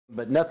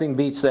But nothing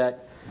beats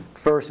that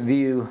first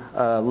view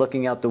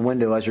looking out the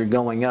window as you're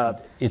going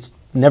up. It's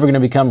never going to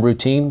become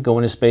routine.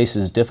 Going to space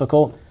is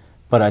difficult,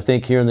 but I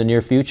think here in the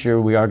near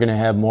future we are going to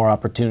have more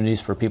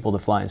opportunities for people to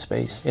fly in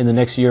space. In the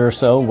next year or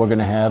so we're going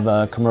to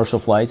have commercial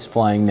flights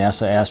flying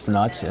NASA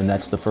astronauts, and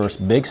that's the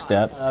first big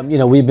step. You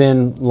know, we've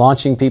been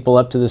launching people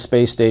up to the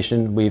space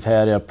station. We've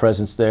had a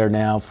presence there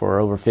now for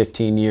over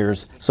 15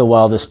 years. So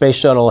while the space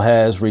shuttle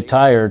has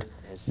retired,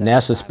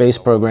 NASA's space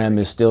program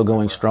is still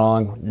going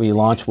strong. We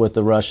launched with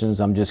the Russians.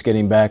 I'm just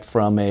getting back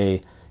from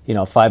a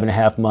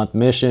 5.5-month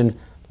mission,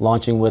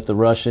 launching with the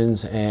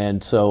Russians.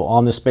 And so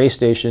on the space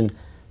station,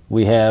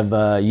 we have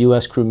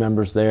U.S. crew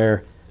members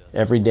there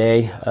every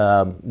day,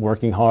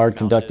 working hard,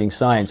 conducting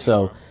science.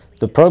 So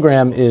the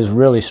program is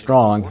really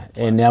strong,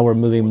 and now we're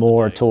moving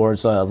more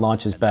towards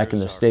launches back in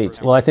the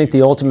States. Well, I think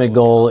the ultimate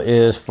goal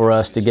is for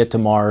us to get to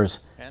Mars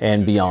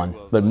and beyond.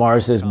 But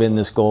Mars has been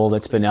this goal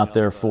that's been out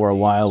there for a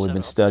while. We've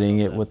been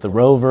studying it with the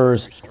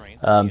rovers,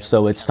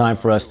 so it's time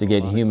for us to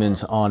get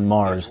humans on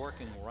Mars.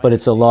 But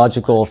it's a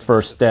logical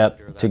first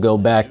step to go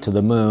back to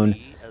the moon,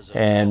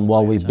 and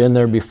while we've been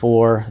there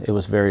before, it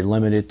was very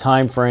limited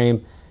time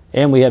frame,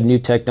 and we have new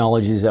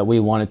technologies that we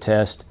want to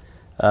test,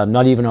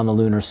 not even on the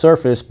lunar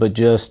surface, but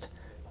just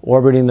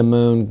orbiting the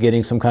moon,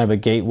 getting some kind of a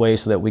gateway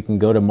so that we can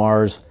go to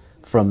Mars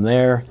from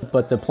there.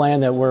 But the plan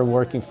that we're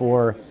working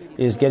for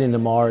is getting to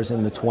Mars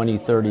in the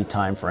 2030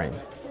 time frame.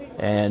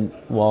 And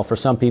while for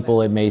some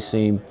people it may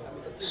seem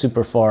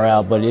super far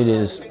out, but it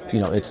is,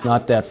 it's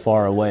not that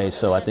far away.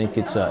 So I think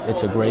it's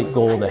a great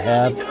goal to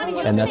have,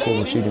 and that's what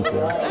we're shooting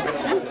for.